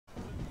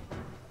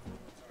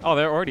Oh,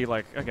 they're already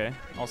like, okay,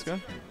 Oscar.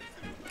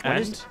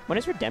 When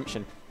is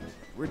Redemption?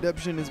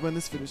 Redemption is when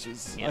this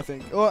finishes, Yep. I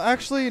think. Well,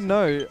 actually,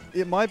 no.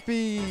 It might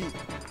be...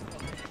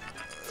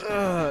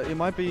 it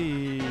might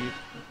be...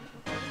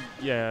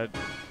 Yeah,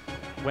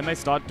 when they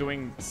start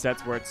doing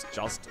sets where it's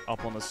just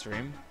up on the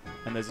stream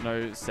and there's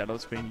no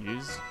setups being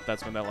used,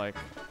 that's when they're like,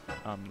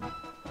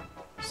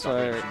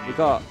 So we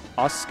got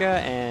Oscar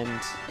and...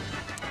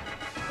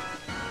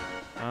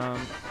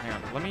 hang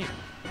on,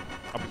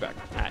 I'll be back.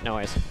 Alright, no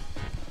worries.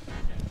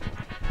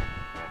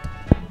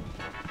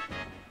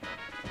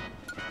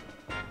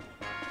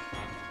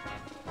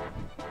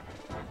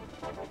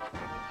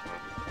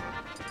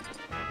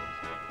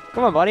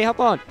 Come on, buddy, hop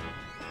on.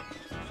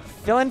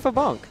 Fill in for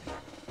Bonk.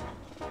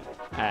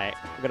 Alright,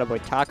 we got our boy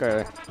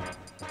Taco.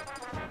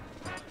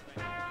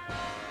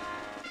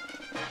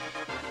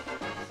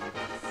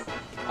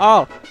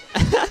 Oh!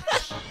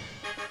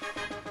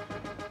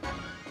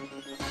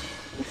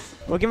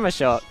 We'll give him a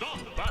shot.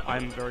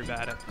 I'm very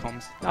bad at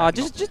comms. Oh,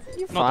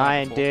 you're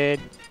fine, dude.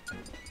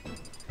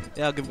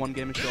 Yeah, I'll give one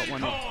game a shot. Why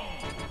not?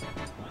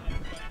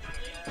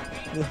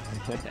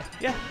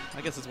 Yeah,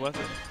 I guess it's worth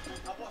it.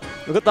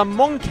 We got the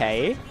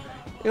Monkey.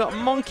 We got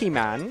Monkey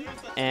Man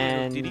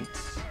and Diddy.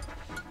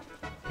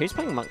 who's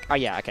playing Monk? Oh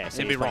yeah, okay.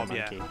 So It'd he's be playing Rob,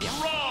 Monkey.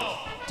 Yeah.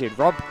 Dude,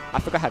 Rob. I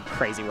forgot how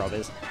crazy Rob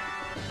is.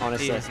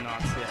 Honestly, He is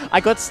nuts. Yeah. I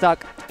got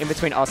stuck in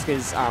between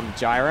Oscar's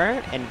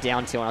gyro and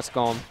down tilt, and I was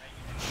gone,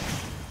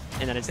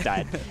 and then it's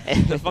died.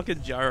 The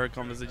fucking gyro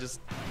combos are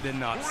they're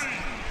nuts.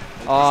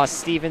 Oh,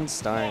 Steven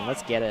Stone.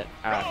 Let's get it.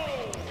 All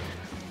right.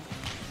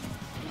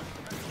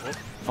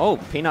 Oh,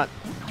 Peanut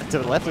to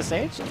the left of the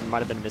stage. It might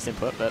have been a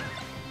misinput, but...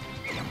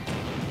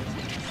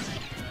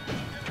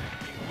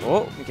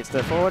 Oh, he gets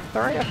the forward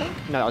throw, I think?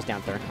 No, that was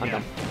down throw. I'm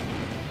done.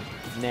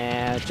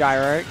 Now,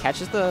 Gyro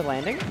catches the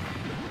landing.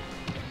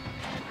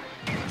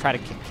 Try to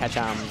catch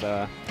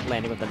the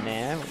landing with the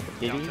Nair, with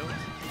the Diddy.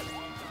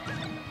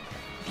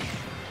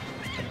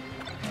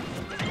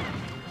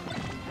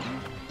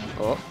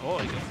 Oh,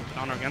 He gets the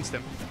counter against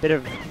him. bit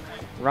of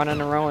running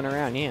and rolling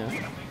around here.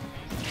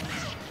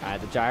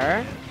 Alright, the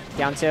Gyro.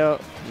 Down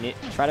tilt.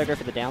 Try to go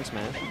for the down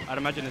smash. I'd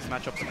imagine this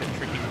matchup's a bit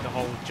tricky with the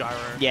whole gyro.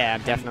 Yeah,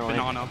 and definitely.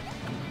 Banana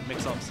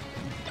mix-ups.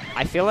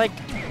 I feel like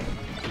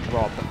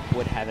Rob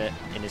would have it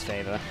in his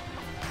favor.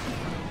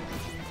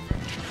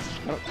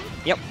 Oh,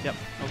 yep. Yep,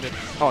 all good.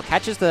 Oh,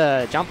 catches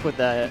the jump with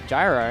the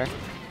gyro.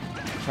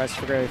 Tries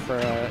to go for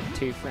a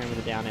 2-frame with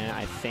a down air,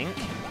 I think.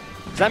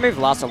 Because that move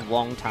lasts a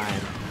long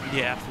time.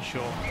 Yeah, for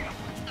sure.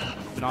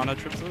 Banana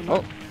trips a little.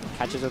 Oh,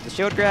 catches with the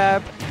shield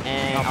grab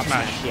and Up up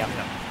smash. smash. Yep.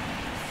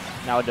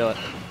 Now we'll do it.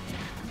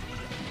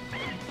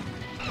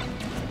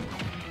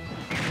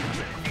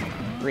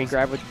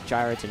 Re-grab with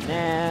gyro to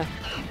Nair.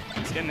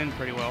 It's getting in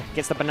pretty well.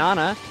 Gets the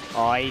banana.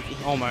 Oh, he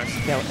Almost.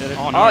 failed it.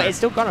 Oh, no. Oh, it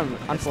still got him.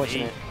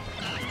 Unfortunate.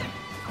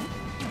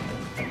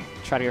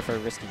 Try to go for a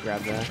risky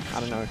grab there. I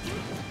don't know.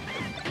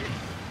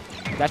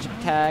 Dash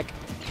attack.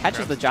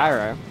 Catches the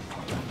gyro.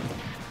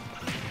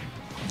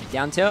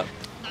 Down tilt.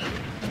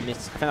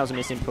 Miss. I think that was a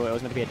miss input. It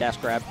was meant to be a dash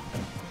grab.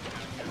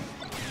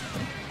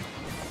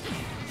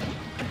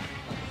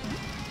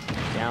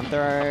 Down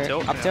throw.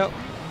 Tilt, Up yeah. tilt.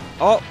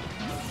 Oh!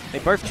 They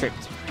both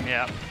tripped.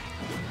 Yeah.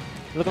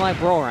 Looking like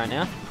Brawl right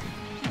now.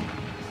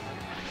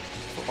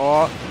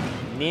 Oh,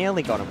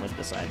 nearly got him with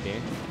the side B.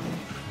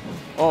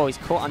 Oh, he's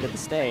caught under the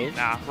stage.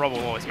 Nah, Rob will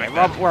always make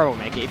Rob that. will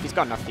make it if he's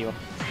got enough fuel.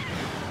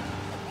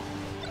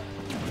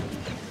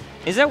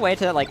 Is there a way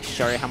to like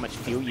show how much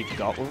fuel you've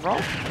got with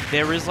Rob?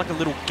 There is like a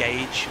little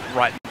gauge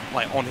right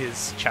like on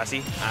his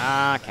chassis.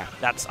 Ah, okay.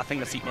 I think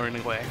that's the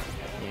only way.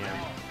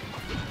 Yeah.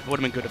 It would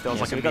have been good if there was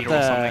Yeah, like so a we got meter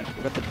or something.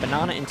 we got the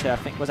banana into, I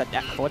think, was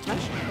that forward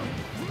smash?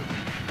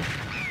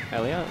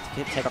 Earlier,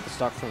 let's take off the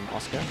stock from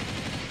Oscar.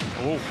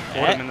 Oh,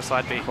 caught him in the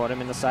side B. Caught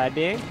him in the side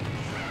B.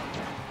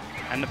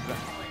 And the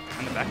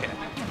back air.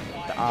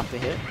 The after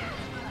hit.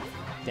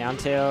 Down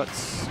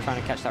tilts,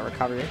 trying to catch that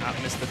recovery.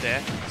 Missed the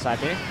dare.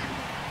 Side B.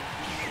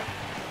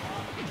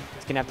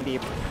 It's gonna have to be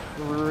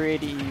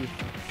pretty...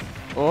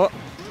 Oh,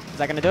 is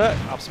that gonna do it?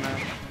 Up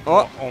smash.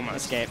 Oh, almost.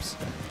 Escapes.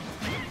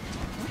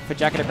 For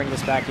Jacko to bring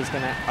this back, he's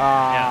gonna...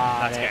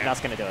 Yeah,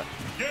 that's gonna do it.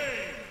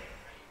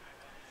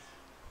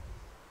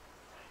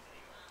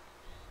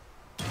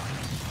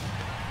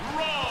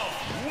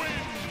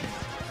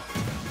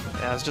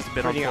 Yeah, it's just a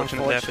bit Pretty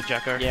unfortunate there for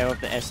Jacko. Yeah,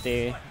 with the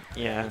SD.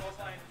 Yeah.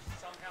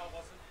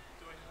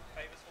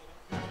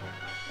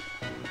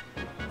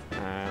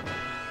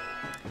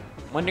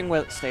 Wondering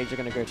what stage you're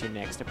going to go to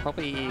next. They're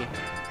probably...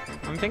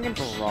 I'm thinking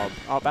for Rob.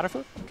 Oh,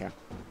 Battlefield? Okay.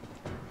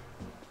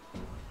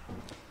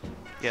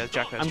 Yeah,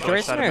 Jacko's I'm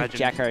curious to know if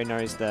Jacko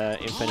knows the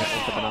infinite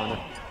with the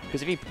banana.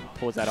 Because if he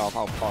pulls that off,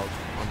 I'll pog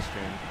on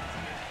stream.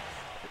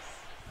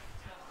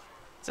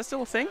 Is that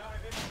still a thing?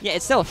 Yeah,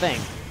 it's still a thing.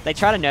 They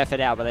try to nerf it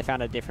out, but they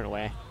found a different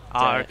way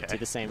to Okay. do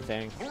the same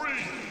thing.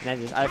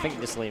 And I think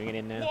just leaving it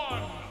in there.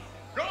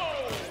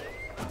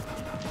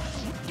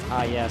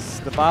 Ah, yes.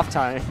 The bath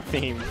time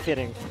theme.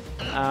 Fitting.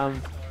 You're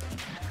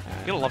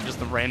gonna love just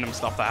the random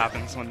stuff that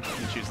happens when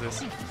you choose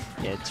this.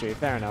 Yeah, true.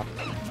 Fair enough.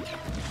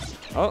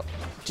 Oh,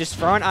 Just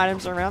throwing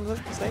items around the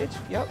stage.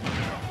 Yep.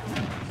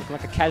 Looking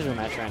like a casual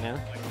match right now.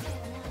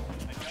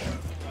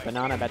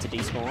 Banana about to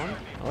despawn.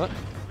 Oh.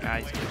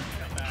 Nice.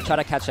 Try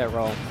to catch that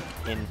roll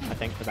in, I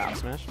think, for the up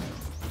smash.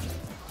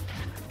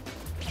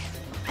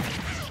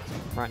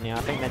 Right now,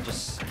 I think they're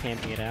just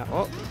camping it out.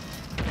 Oh.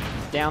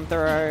 Down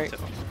throw.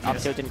 Up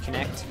tilt didn't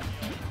connect.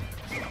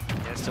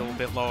 Yeah, still a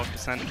bit lower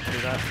percent to do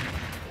that.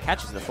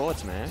 Catches the forward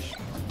smash.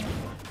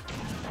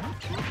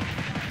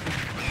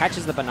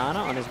 Catches the banana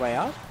on his way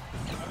up.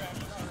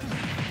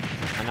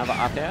 Another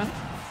up air.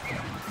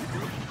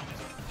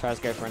 Tries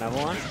to go for another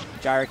one.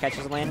 Gyro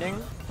catches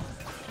landing.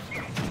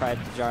 Tried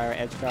gyro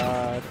edge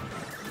guard.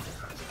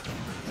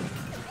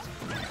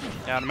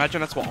 Yeah, I'd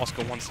imagine that's what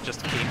Oscar wants, just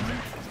to keep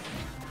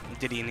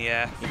Diddy in the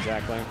air.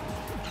 Exactly.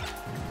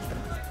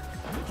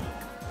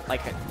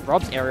 Like,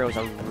 Rob's aerials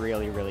are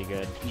really, really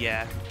good.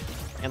 Yeah.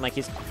 And like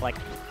his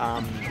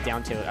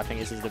down tilt, I think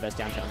this is the best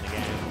down tilt in the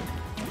game.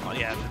 Oh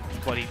yeah,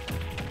 bloody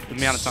the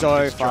amount of time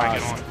So he's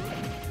dragging fast.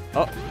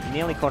 on. Oh,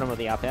 nearly caught him with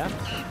the up air.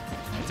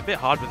 It's a bit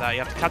hard with that. You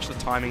have to catch the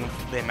timing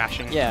of their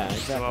mashing. Yeah, as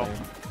exactly. well.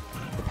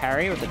 The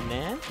parry with the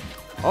nair.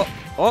 Oh,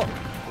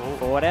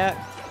 forward out.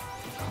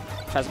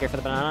 Tries to go for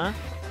the banana.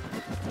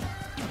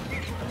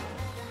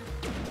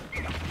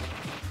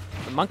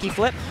 The monkey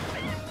flip.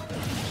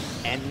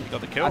 And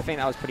Got the kill. I think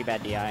that was pretty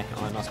bad DI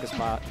on Oscar's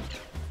part.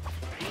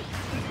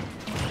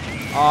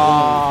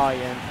 Oh,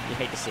 yeah, you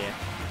hate to see it.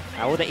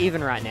 Well, they're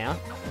even right now.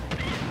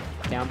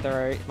 Down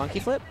throw, monkey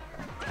flip.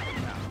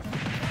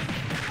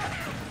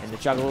 And the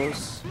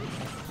juggles.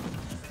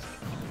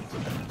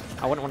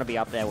 I wouldn't want to be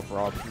up there with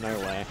Rob, no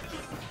way.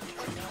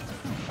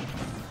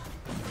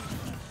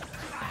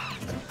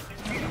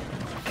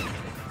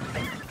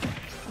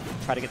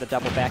 Try to get the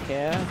double back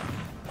air.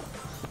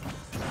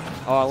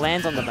 Oh,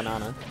 lands on the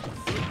banana.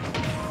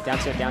 Down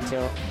tilt, down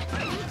tilt.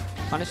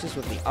 Punishes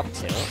with the up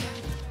tilt.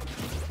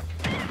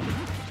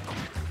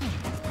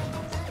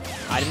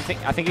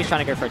 I think he's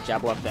trying to go for a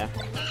jab up there.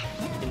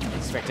 Didn't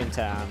expect him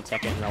to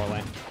tech it and roll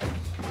away.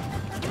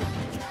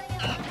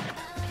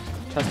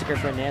 Tries to go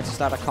for a nair to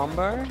start a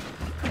combo. Not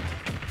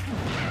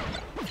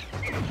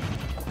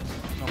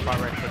quite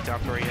ready for the down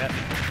throw yet.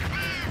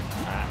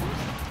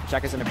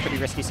 Jacko's in a pretty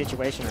risky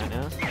situation right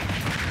now.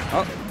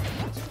 Oh.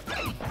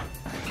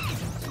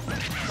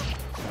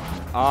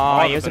 Oh,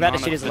 he was about to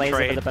shoot his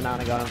laser, but the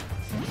banana got him.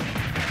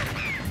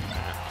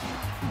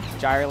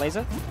 Gyro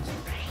laser.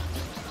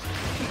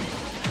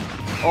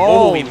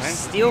 Oh, he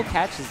still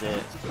catches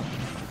it.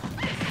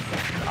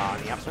 Oh,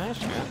 the up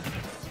smash. Yeah.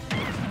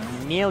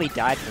 Nearly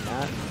died from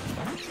that.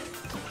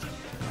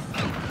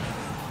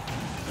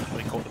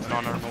 We caught the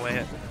banana on the way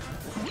hit.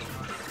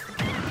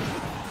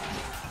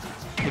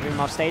 Keep him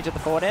off stage at the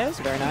forward airs.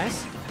 Very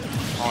nice.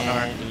 Oh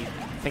and no. He, I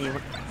think he,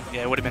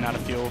 Yeah, it would have been out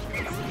of fuel.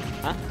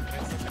 huh?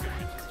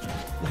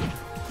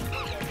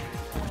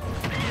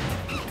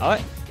 Oh,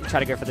 try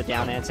to go for the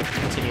down air to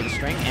continue the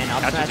string, and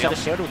up smash out of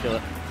shield will do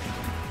it.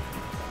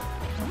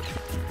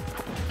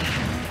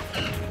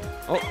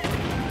 Oh.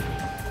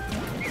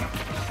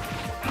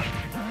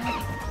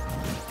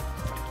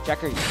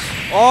 Jacko.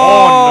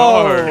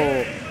 Oh,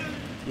 no.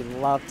 You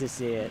love to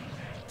see it.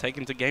 Take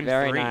him to game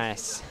Very 3.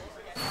 nice.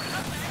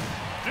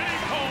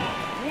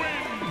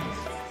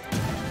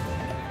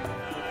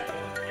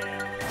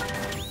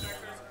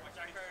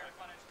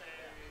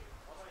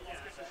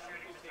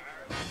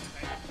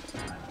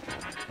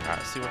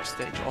 Alright, see which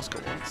stage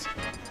Oscar wants.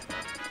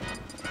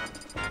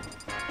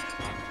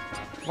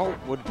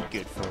 What would be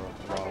good for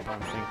Rob, I'm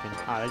thinking?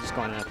 Ah, they're just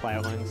going into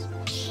player wins.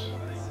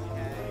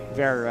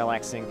 Very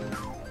relaxing.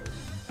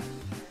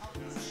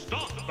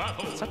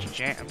 It's such a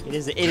jam. It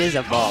is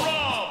a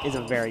bop. It's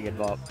a very good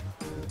bop.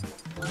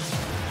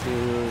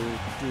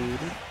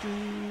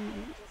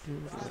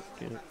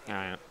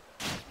 Alright.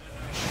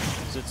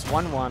 So it's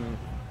 1-1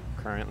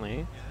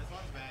 currently.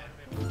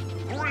 3,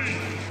 2,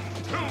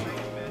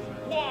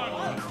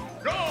 1,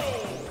 go!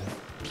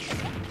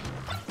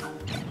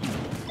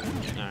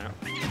 Alright.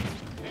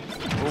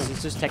 This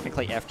is just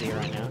technically FD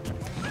right now.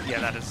 Yeah,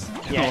 that is.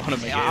 Yeah, a lot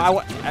of it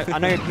is. I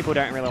know people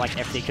don't really like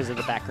FD because of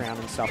the background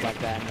and stuff like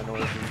that and the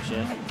noise and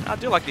shit. I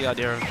do like the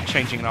idea of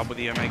changing it up with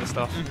the Omega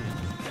stuff.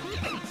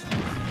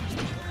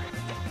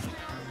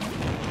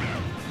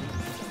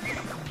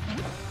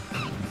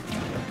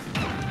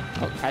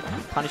 Oh, Cat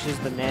punishes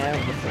the nair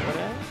with the forward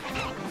air.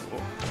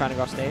 Trying to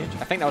go off stage.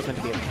 I think that was meant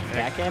to be a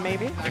back air,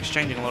 maybe?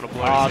 Exchanging a lot of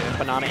blows. Oh, here.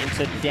 banana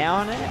into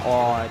down air?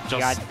 Or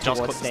Just towards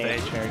clip the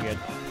stage. stage. Very good.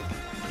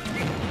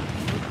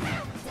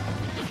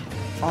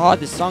 Oh,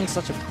 this song's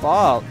such a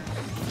bop.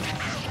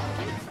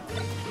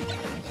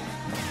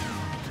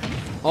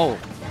 Oh,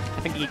 I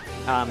think he,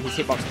 his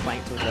hitbox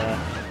planked with the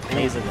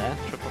laser there.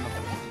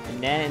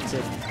 And nair into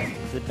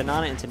the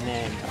banana into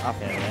nair into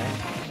up air there.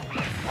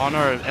 Oh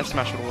no, F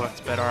smash would have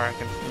worked better, I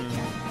reckon.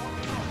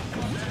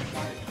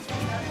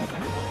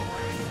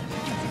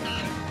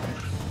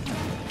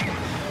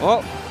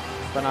 Oh,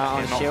 banana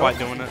on Not shield. quite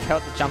doing it.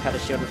 Felt the jump out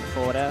of shield with the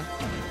forward air.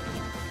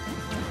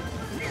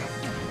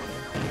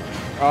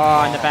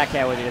 Oh, and the back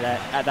air will do that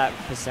at that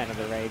percent of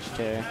the rage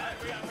too.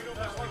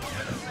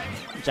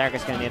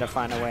 Jacko's going to need to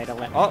find a way to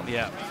let... Oh!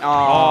 Yeah.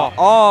 Oh!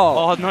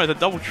 Oh, no, the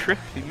double trip.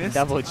 He missed.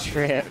 Double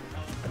trip.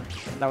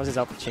 That was his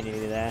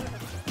opportunity there.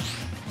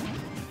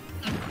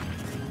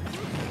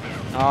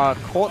 Oh,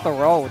 caught the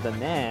roll with the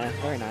nair.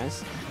 Very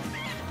nice.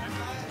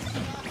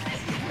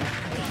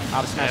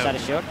 Up smash out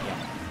of shield. Yeah.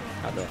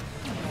 I'll do it.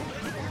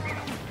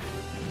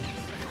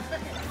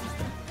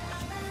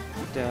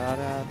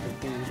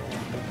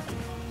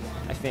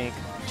 I think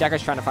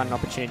Jacko's trying to find an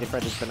opportunity to throw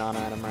this banana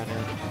at him right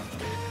now.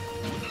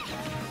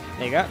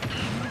 There you go.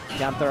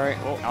 Down throw.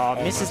 Oh,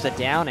 misses the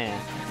down air.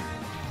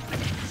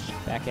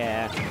 Back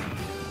air.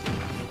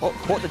 Oh,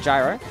 caught the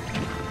gyro.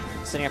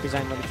 Setting up his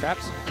own little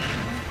traps.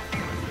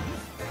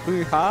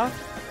 Hoo-ha.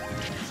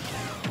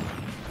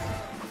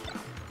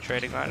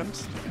 Trading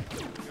items.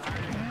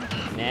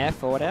 Nair,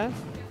 forward air.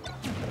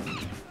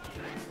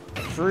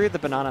 Threw the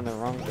banana in the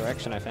wrong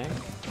direction, I think.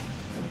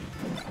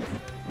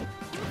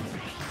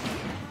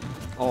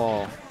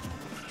 Oh.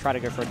 Try to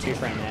go for a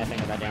 2-frame nair thing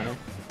with that down air.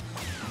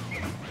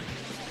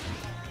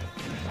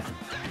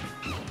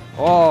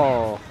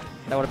 Oh.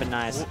 That would have been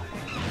nice.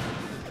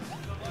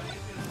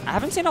 I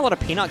haven't seen a lot of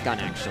peanut gun,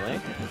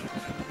 actually.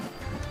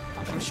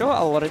 I'm sure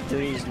a lot of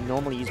dudes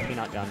normally use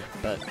peanut gun,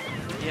 but...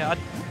 Yeah, I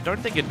don't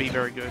think it'd be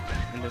very good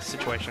in this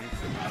situation.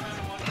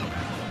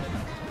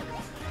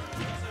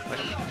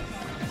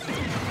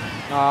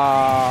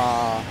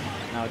 Oh,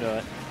 no, do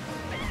it.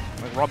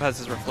 Like Rob has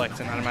his reflect,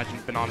 and I'd imagine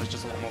Banana's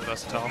just a lot more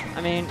versatile.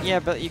 I mean, yeah,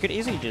 but you could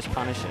easily just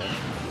punish it.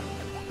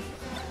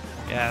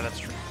 Yeah, that's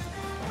true.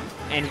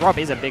 And Rob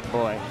is a big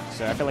boy,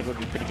 so I feel like it would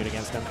be pretty good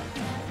against him.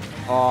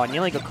 Oh,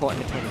 nearly got caught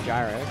in between the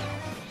gyro.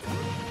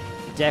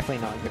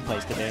 Definitely not a good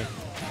place to be.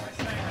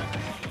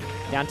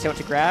 Down tilt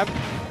to grab.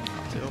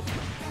 Tilt.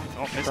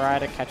 Oh, missed. Try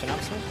to catch an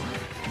up smash.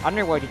 I don't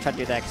know why he tried to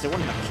do that, because it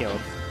wouldn't have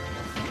killed.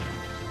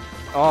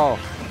 Oh.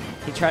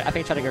 I think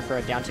he tried to go for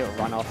a down tilt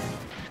run off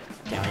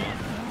down here.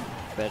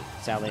 But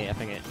sadly, I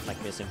think it like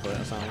misinput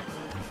or something.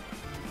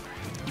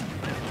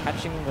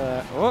 Catching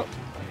the... Oh!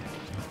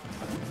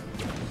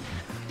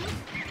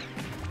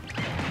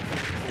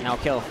 And I'll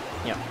kill.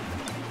 Yep.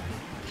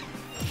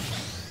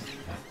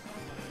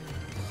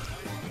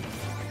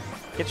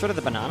 Gets rid of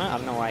the banana. I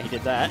don't know why he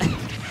did that.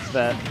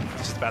 But...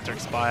 It's just about to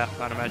expire,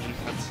 I'd imagine.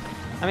 That's...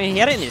 I mean, he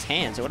had it in his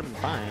hands, so it would have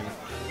been fine.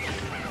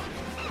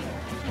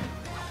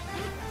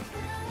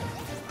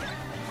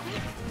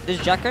 Does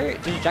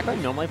Jacko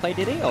normally play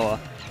Diddy, or?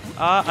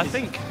 I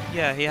think,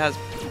 yeah, he has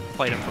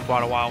played him for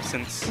quite a while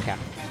since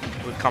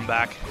we've come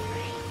back.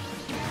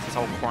 This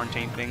whole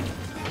quarantine thing.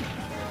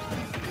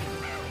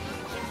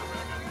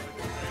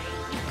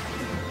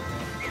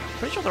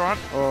 Pretty sure there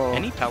aren't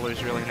any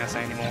Palus really in SA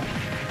anymore.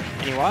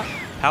 Any what?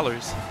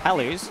 Palus.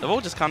 Palus? They've all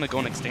just kind of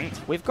gone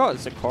extinct. We've got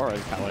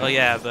Zakoro's Palu. Oh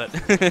yeah, but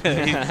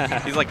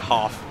he's like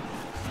half.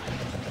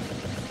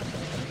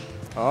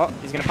 Oh,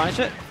 he's going to punish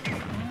it?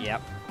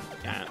 Yep.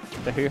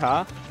 The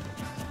hoo-ha.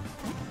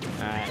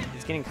 Alright,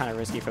 it's getting kind of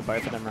risky for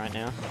both of them right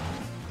now.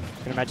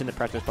 I can imagine the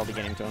pressure's probably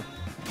getting to him.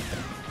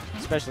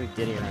 Especially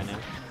Diddy right now.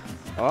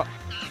 Oh,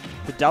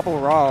 the double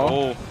roll.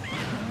 Oh.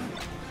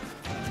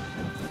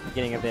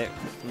 Getting a bit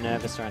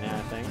nervous right now,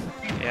 I think.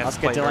 Yeah,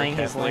 Oscar delaying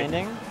his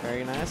landing.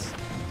 Very nice.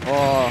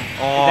 Oh,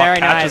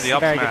 very nice.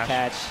 Very good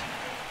catch.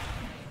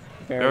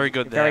 Very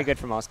good there. Very good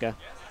from Oscar.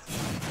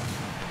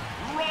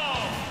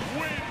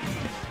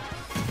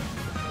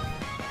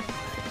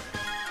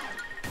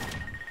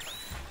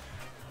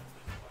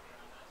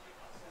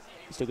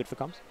 Still good for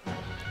comms?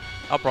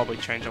 I'll probably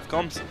change off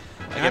comms.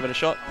 I gave it a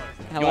shot.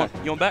 Hello.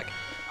 You want back?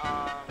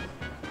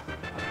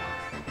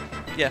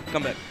 Yeah,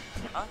 come back.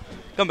 Huh?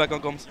 Come back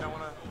on comms. You don't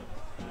wanna...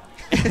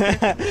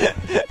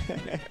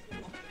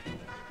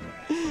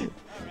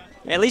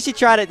 At least you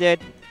tried it,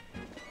 dude.